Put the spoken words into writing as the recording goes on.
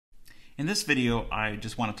In this video, I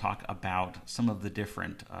just want to talk about some of the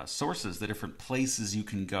different sources, the different places you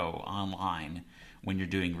can go online when you're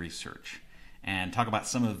doing research, and talk about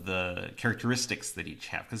some of the characteristics that each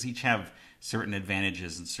have, because each have certain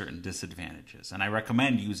advantages and certain disadvantages, and I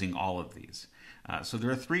recommend using all of these. So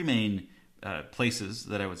there are three main places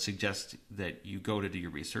that I would suggest that you go to do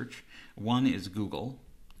your research. One is Google.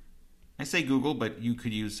 I say Google, but you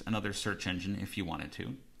could use another search engine if you wanted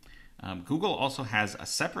to. Google also has a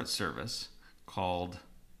separate service called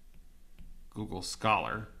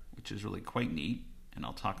GoogleScholar, which is really quite neat, and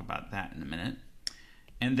I'll talk about that in a minute.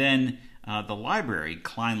 And then the library,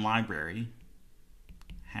 Klein Library,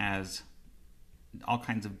 has all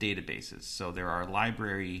kinds of databases. So there are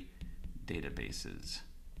library databases.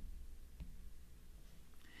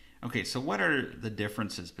 Okay, so what are the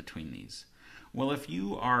differences between these? Well, if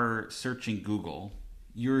you are searching Google,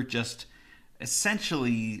 you're just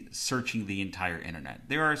essentially searching the entire internet.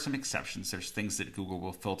 There are some exceptions. There's things that Google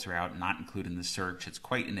will filter out and not include in the search. It's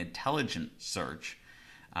quite an intelligent search,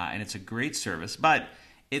 and it's a great service, but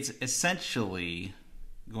it's essentially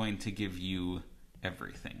going to give you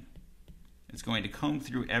everything. It's going to comb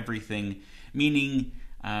through everything, meaning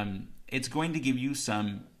it's going to give you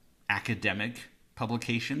some academic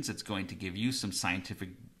publications. It's going to give you some scientific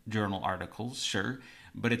journal articles, sure,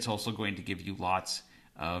 but it's also going to give you lots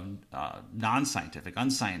of non-scientific,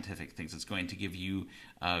 unscientific things. It's going to give you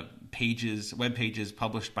pages, web pages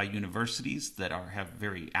published by universities that have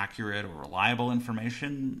very accurate or reliable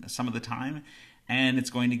information some of the time, and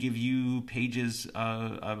it's going to give you pages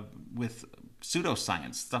with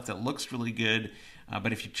pseudoscience, stuff that looks really good,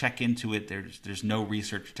 but if you check into it, there's no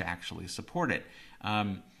research to actually support it.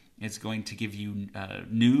 It's going to give you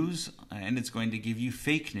news, and it's going to give you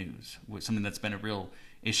fake news, something that's been a real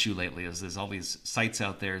issue lately. Is there's all these sites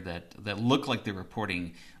out there that look like they're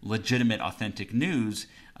reporting legitimate, authentic news,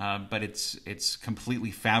 but it's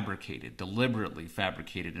completely fabricated, deliberately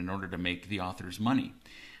fabricated in order to make the authors money.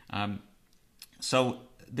 So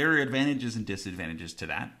there are advantages and disadvantages to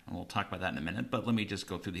that, and we'll talk about that in a minute, but let me just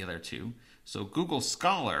go through the other two. So Google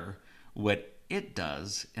Scholar, what it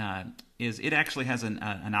does is it actually has an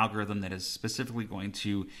algorithm that is specifically going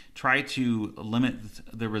to try to limit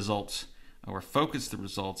the results or focus the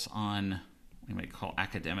results on what you might call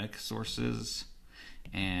academic sources,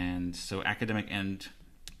 and so academic and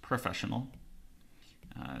professional.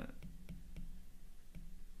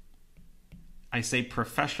 I say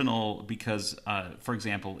professional because, for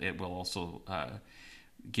example, it will also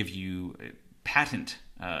give you patent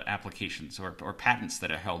applications or patents that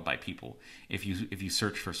are held by people if you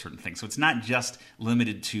search for certain things. So it's not just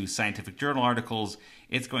limited to scientific journal articles.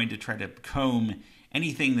 It's going to try to comb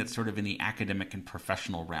anything that's sort of in the academic and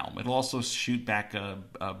professional realm. It'll also shoot back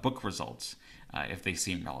book results if they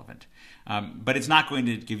seem relevant. But it's not going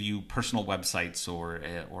to give you personal websites or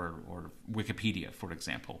Wikipedia, for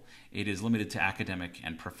example. It is limited to academic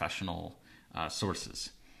and professional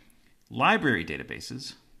sources. Library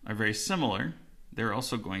databases are very similar. They're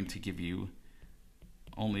also going to give you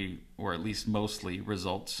only, or at least mostly,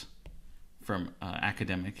 results from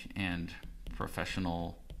academic and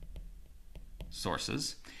professional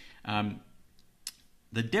sources.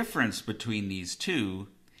 The difference between these two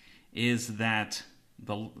is that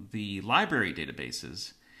the library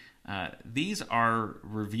databases, these are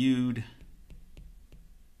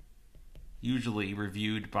usually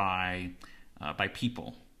reviewed by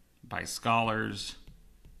people, by scholars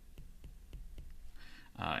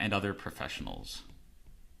and other professionals.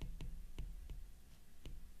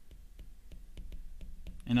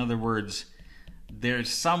 In other words, there's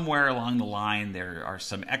somewhere along the line there are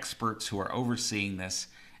some experts who are overseeing this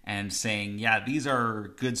and saying, yeah, these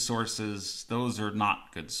are good sources, those are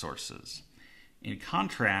not good sources. In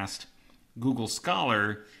contrast, Google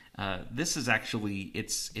Scholar, this is actually,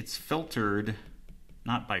 it's filtered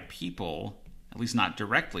not by people, at least not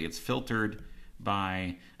directly, it's filtered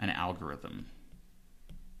by an algorithm.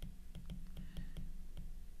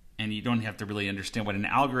 And you don't have to really understand what an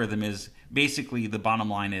algorithm is. Basically, the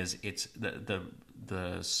bottom line is it's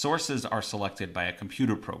the sources are selected by a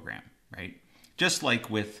computer program, right? Just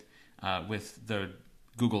like with the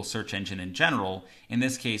Google search engine in general, in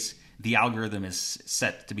this case, the algorithm is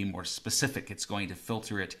set to be more specific. It's going to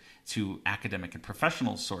filter it to academic and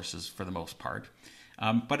professional sources for the most part,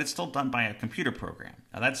 but it's still done by a computer program.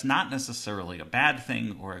 Now, that's not necessarily a bad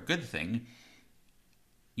thing or a good thing.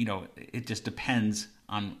 You know, it just depends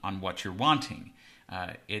on what you're wanting.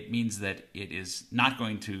 It means that it is not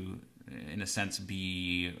going to, in a sense,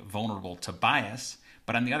 be vulnerable to bias,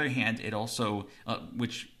 but on the other hand, it also,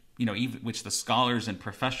 which the scholars and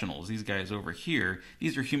professionals, these guys over here,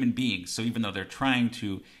 these are human beings. So even though they're trying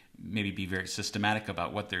to maybe be very systematic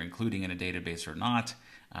about what they're including in a database or not.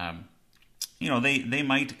 They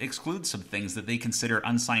might exclude some things that they consider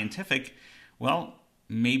unscientific. Well,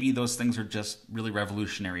 maybe those things are just really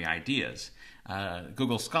revolutionary ideas.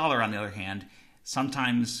 Google Scholar, on the other hand,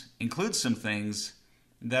 sometimes includes some things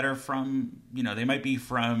that are from, they might be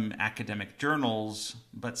from academic journals,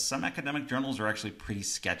 but some academic journals are actually pretty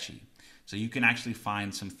sketchy. So you can actually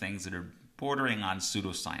find some things that are bordering on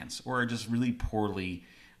pseudoscience or just really poorly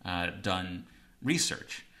done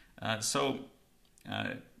research. So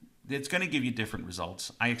it's going to give you different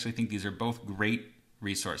results. I actually think these are both great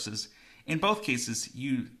resources. In both cases,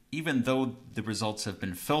 even though the results have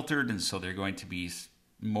been filtered and so they're going to be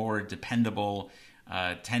more dependable,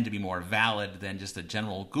 tend to be more valid than just a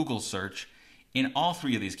general Google search, in all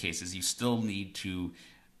three of these cases, you still need to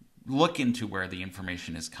look into where the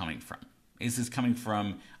information is coming from. Is this coming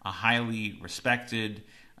from a highly respected,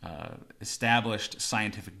 established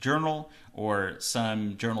scientific journal, or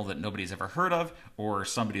some journal that nobody's ever heard of, or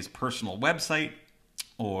somebody's personal website,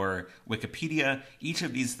 or Wikipedia? Each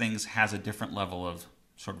of these things has a different level of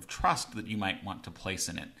sort of trust that you might want to place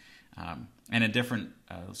in it, and a different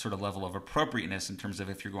sort of level of appropriateness in terms of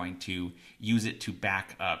if you're going to use it to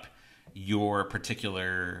back up your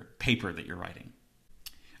particular paper that you're writing.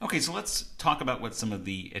 Okay, so let's talk about what some of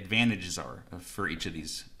the advantages are for each of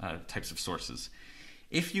these types of sources.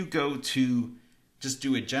 If you go to just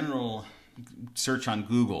do a general search on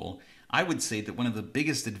Google, I would say that one of the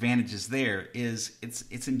biggest advantages there is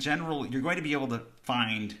it's in general, you're going to be able to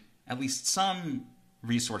find at least some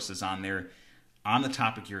resources on there on the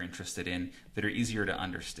topic you're interested in that are easier to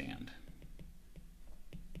understand.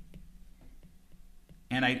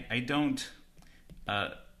 And I don't,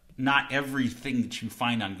 not everything that you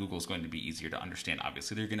find on Google is going to be easier to understand.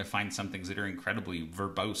 Obviously, they're going to find some things that are incredibly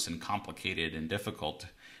verbose and complicated and difficult.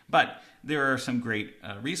 But there are some great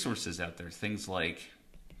resources out there, things like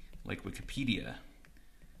Wikipedia.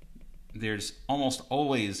 There's almost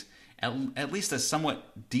always at least a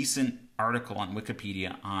somewhat decent article on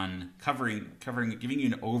Wikipedia on covering, giving you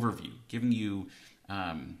an overview, giving you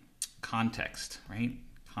context, right?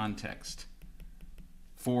 Context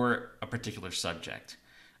for a particular subject.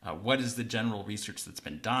 What is the general research that's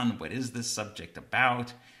been done? What is this subject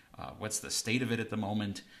about? What's the state of it at the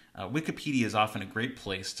moment? Wikipedia is often a great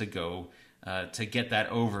place to go to get that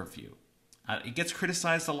overview. It gets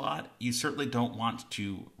criticized a lot. You certainly don't want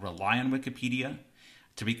to rely on Wikipedia.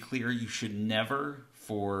 To be clear, you should never,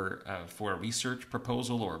 for a research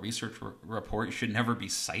proposal or a research report, you should never be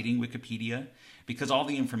citing Wikipedia because all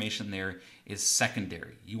the information there is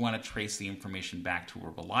secondary. You want to trace the information back to a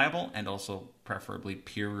reliable and also preferably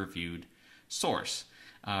peer-reviewed source.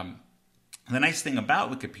 The nice thing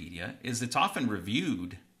about Wikipedia is it's often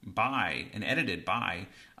reviewed by and edited by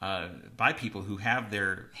people who have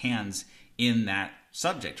their hands in that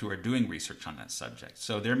subject, who are doing research on that subject.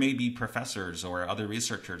 So there may be professors or other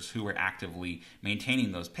researchers who are actively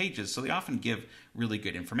maintaining those pages, so they often give really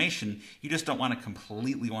good information. You just don't want to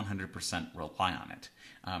completely 100% rely on it.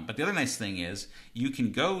 But the other nice thing is you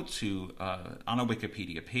can go to, on a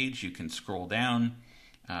Wikipedia page, you can scroll down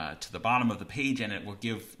to the bottom of the page and it will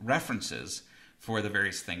give references for the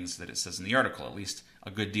various things that it says in the article, at least a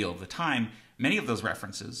good deal of the time. Many of those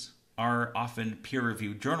references are often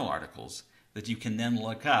peer-reviewed journal articles that you can then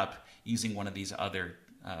look up using one of these other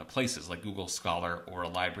places like Google Scholar or a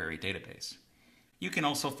library database. You can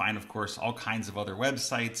also find, of course, all kinds of other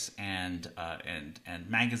websites and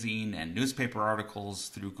magazine and newspaper articles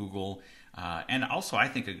through Google. And also, I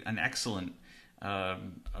think an excellent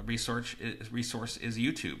resource is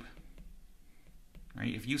YouTube.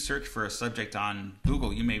 Right? If you search for a subject on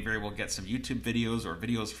Google, you may very well get some YouTube videos or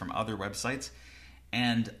videos from other websites.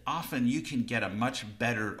 And often you can get a much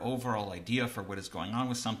better overall idea for what is going on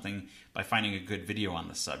with something by finding a good video on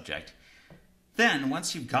the subject. Then,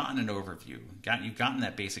 once you've gotten an overview, you've gotten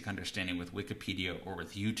that basic understanding with Wikipedia or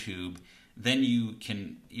with YouTube, then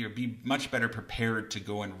you'll be much better prepared to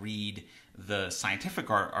go and read the scientific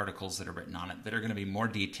articles that are written on it that are going to be more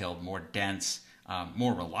detailed, more dense,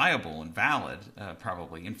 more reliable and valid,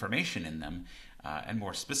 probably, information in them, and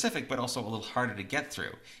more specific, but also a little harder to get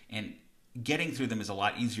through. And getting through them is a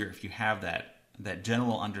lot easier if you have that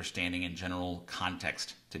general understanding and general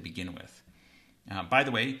context to begin with. By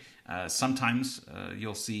the way, sometimes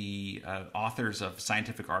you'll see authors of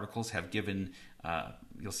scientific articles have given,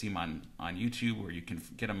 you'll see them on YouTube, or you can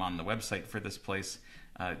get them on the website for this place.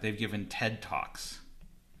 They've given TED Talks.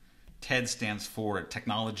 TED stands for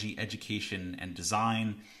Technology, Education, and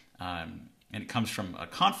Design, and it comes from a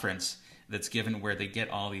conference that's given where they get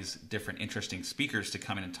all these different interesting speakers to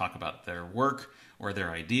come in and talk about their work or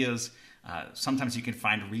their ideas. Sometimes you can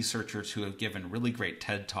find researchers who have given really great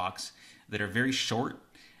TED Talks that are very short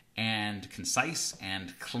and concise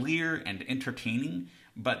and clear and entertaining,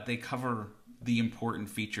 but they cover the important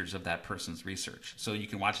features of that person's research. So you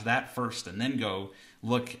can watch that first and then go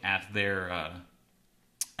look at their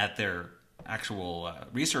actual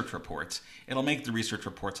research reports. It'll make the research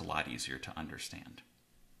reports a lot easier to understand.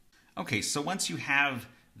 Okay, so once you have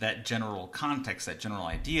that general context, that general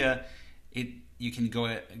idea, you can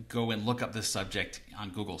go and look up this subject on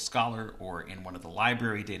Google Scholar or in one of the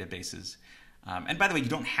library databases. And by the way, you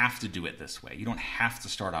don't have to do it this way. You don't have to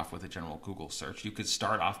start off with a general Google search. You could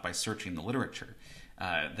start off by searching the literature.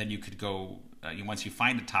 Then you could go, once you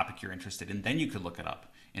find a topic you're interested in, then you could look it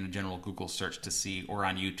up in a general Google search to see, or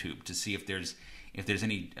on YouTube to see if there's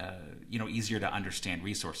any easier to understand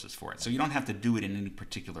resources for it. So you don't have to do it in any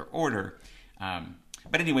particular order.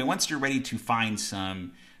 But anyway, once you're ready to find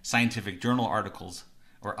some scientific journal articles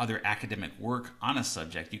or other academic work on a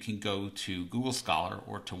subject, you can go to Google Scholar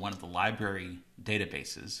or to one of the library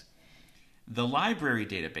databases. The library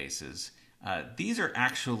databases, these are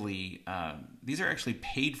actually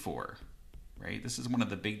paid for, right? This is one of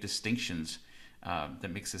the big distinctions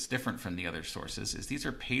that makes this different from the other sources, is these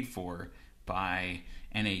are paid for by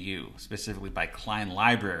NAU, specifically by Klein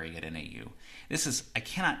Library at NAU. I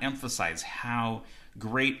cannot emphasize how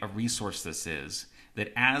great a resource this is,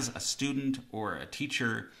 that as a student or a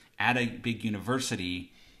teacher at a big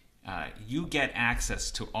university, you get access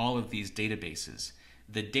to all of these databases.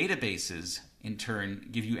 The databases, in turn,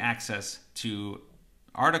 give you access to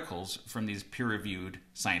articles from these peer-reviewed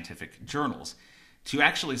scientific journals. To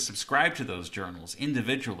actually subscribe to those journals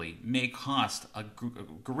individually may cost a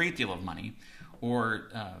great deal of money, or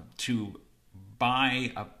to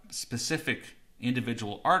buy a specific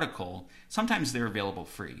individual article, sometimes they're available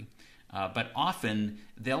free. But often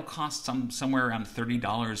they'll cost somewhere around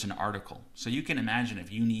 $30 an article. So you can imagine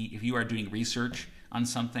if you are doing research on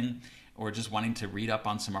something, or just wanting to read up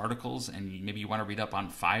on some articles, and maybe you want to read up on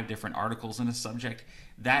 5 different articles in a subject,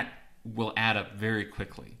 that will add up very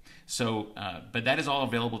quickly. So, but that is all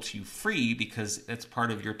available to you free because that's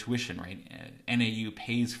part of your tuition, right? NAU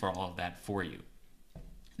pays for all of that for you.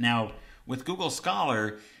 Now, with Google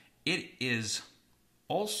Scholar, it is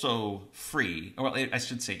also free. Well, I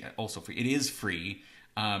should say also free. It is free,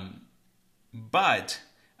 but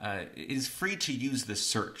it is free to use the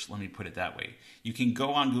search. Let me put it that way. You can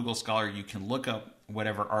go on Google Scholar. You can look up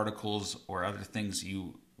whatever articles or other things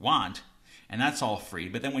you want, and that's all free.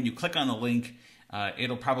 But then when you click on the link,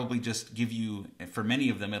 it'll probably just give you, for many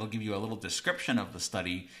of them, it'll give you a little description of the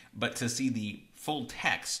study. But to see the full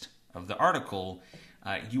text of the article,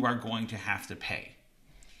 you are going to have to pay.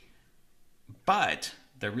 But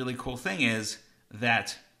the really cool thing is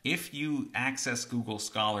that if you access Google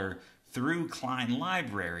Scholar through Klein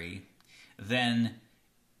Library, then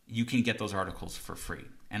you can get those articles for free.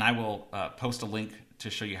 And I will post a link to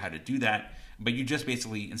show you how to do that. But you just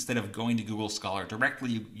basically, instead of going to Google Scholar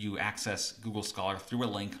directly, you access Google Scholar through a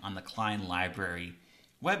link on the Klein Library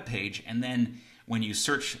webpage. And then when you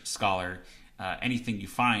search Scholar, anything you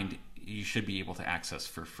find, you should be able to access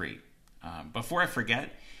for free. Before I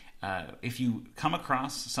forget, if you come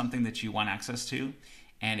across something that you want access to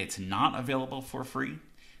and it's not available for free,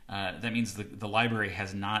 that means the library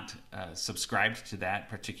has not subscribed to that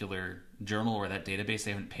particular journal or that database.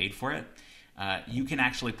 They haven't paid for it. You can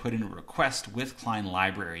actually put in a request with Klein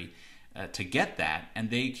Library to get that,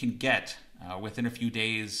 and they can get, within a few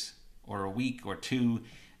days or a week or two,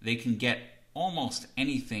 they can get almost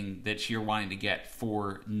anything that you're wanting to get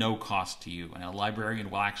for no cost to you. And a librarian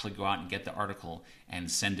will actually go out and get the article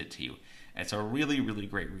and send it to you. It's a really, really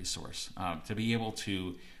great resource to be able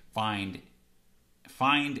to find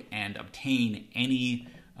and obtain any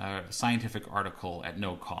scientific article at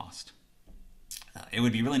no cost. It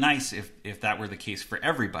would be really nice if that were the case for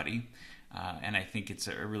everybody. And I think it's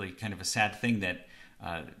a really kind of a sad thing that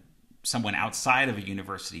someone outside of a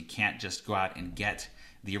university can't just go out and get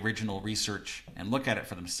the original research and look at it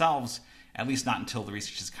for themselves, at least not until the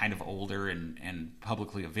research is kind of older and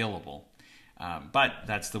publicly available. But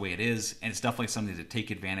that's the way it is, and it's definitely something to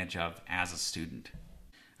take advantage of as a student.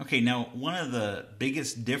 Okay, now one of the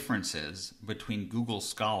biggest differences between Google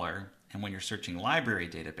Scholar and when you're searching library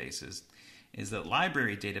databases is that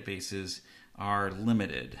library databases are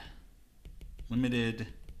limited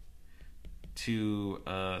to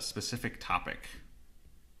a specific topic.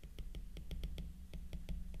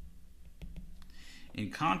 In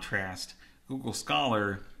contrast, Google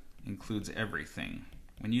Scholar includes everything.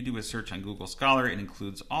 When you do a search on Google Scholar, it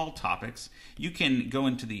includes all topics. You can go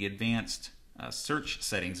into the advanced search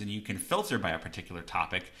settings, and you can filter by a particular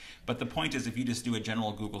topic. But the point is, if you just do a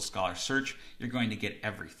general Google Scholar search, you're going to get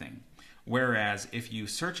everything. Whereas if you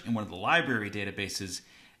search in one of the library databases,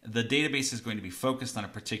 the database is going to be focused on a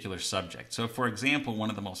particular subject. So for example, one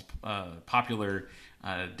of the most popular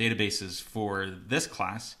databases for this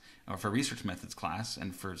class, or for research methods class,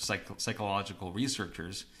 and for psychological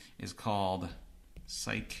researchers is called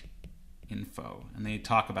PsycInfo. And they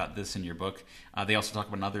talk about this in your book. They also talk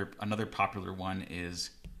about another popular one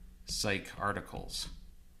is PsycArticles.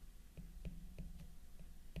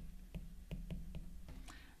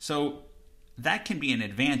 So that can be an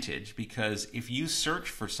advantage, because if you search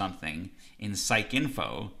for something in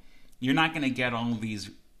PsycInfo, you're not going to get all of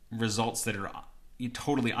these results that are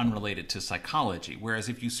totally unrelated to psychology. Whereas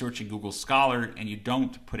if you search in Google Scholar and you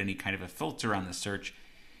don't put any kind of a filter on the search,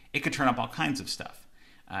 it could turn up all kinds of stuff.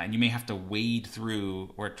 And you may have to wade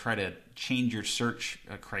through or try to change your search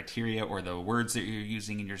criteria or the words that you're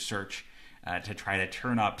using in your search to try to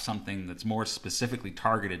turn up something that's more specifically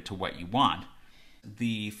targeted to what you want.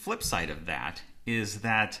 The flip side of that is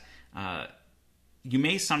that you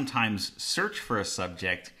may sometimes search for a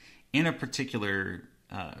subject in a particular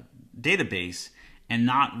database and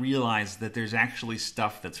not realize that there's actually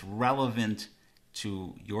stuff that's relevant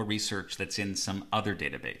to your research that's in some other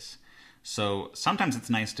database. So sometimes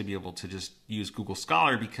it's nice to be able to just use Google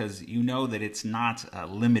Scholar, because you know that it's not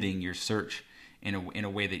limiting your search in a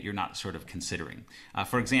way that you're not sort of considering.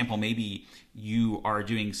 For example, maybe you are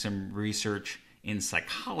doing some research in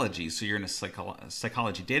psychology, so you're in a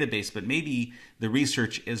psychology database, but maybe the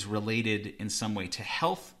research is related in some way to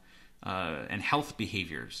health and health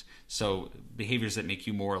behaviors. So behaviors that make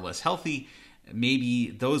you more or less healthy, maybe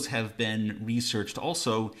those have been researched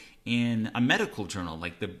also in a medical journal,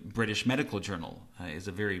 like the British Medical Journal is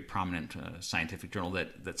a very prominent scientific journal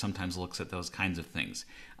that sometimes looks at those kinds of things.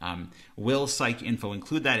 Will PsycInfo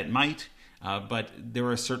include that? It might, but there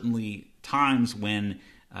are certainly times when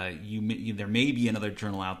there may be another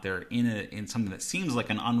journal out there in something that seems like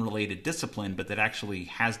an unrelated discipline, but that actually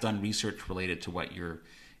has done research related to what you're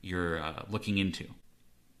looking into.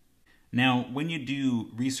 Now, when you do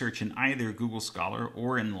research in either Google Scholar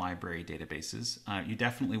or in library databases, you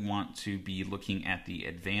definitely want to be looking at the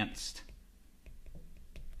advanced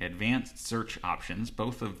search options.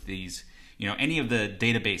 Both of these, any of the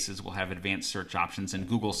databases will have advanced search options, and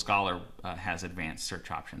Google Scholar has advanced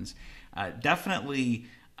search options. Definitely,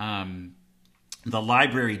 the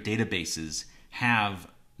library databases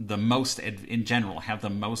have the most, in general, have the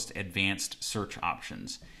most advanced search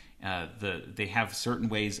options. They have certain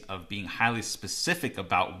ways of being highly specific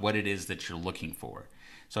about what it is that you're looking for.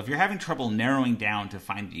 So if you're having trouble narrowing down to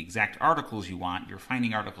find the exact articles you want, you're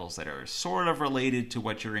finding articles that are sort of related to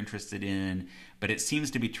what you're interested in, but it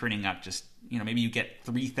seems to be turning up just, maybe you get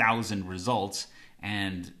 3,000 results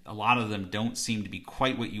and a lot of them don't seem to be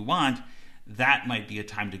quite what you want. That might be a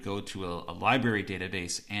time to go to a library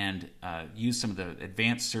database and use some of the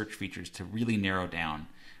advanced search features to really narrow down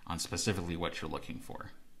on specifically what you're looking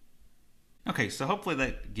for. Okay, so hopefully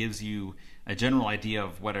that gives you a general idea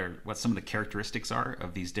of what some of the characteristics are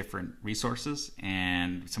of these different resources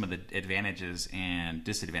and some of the advantages and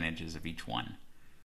disadvantages of each one.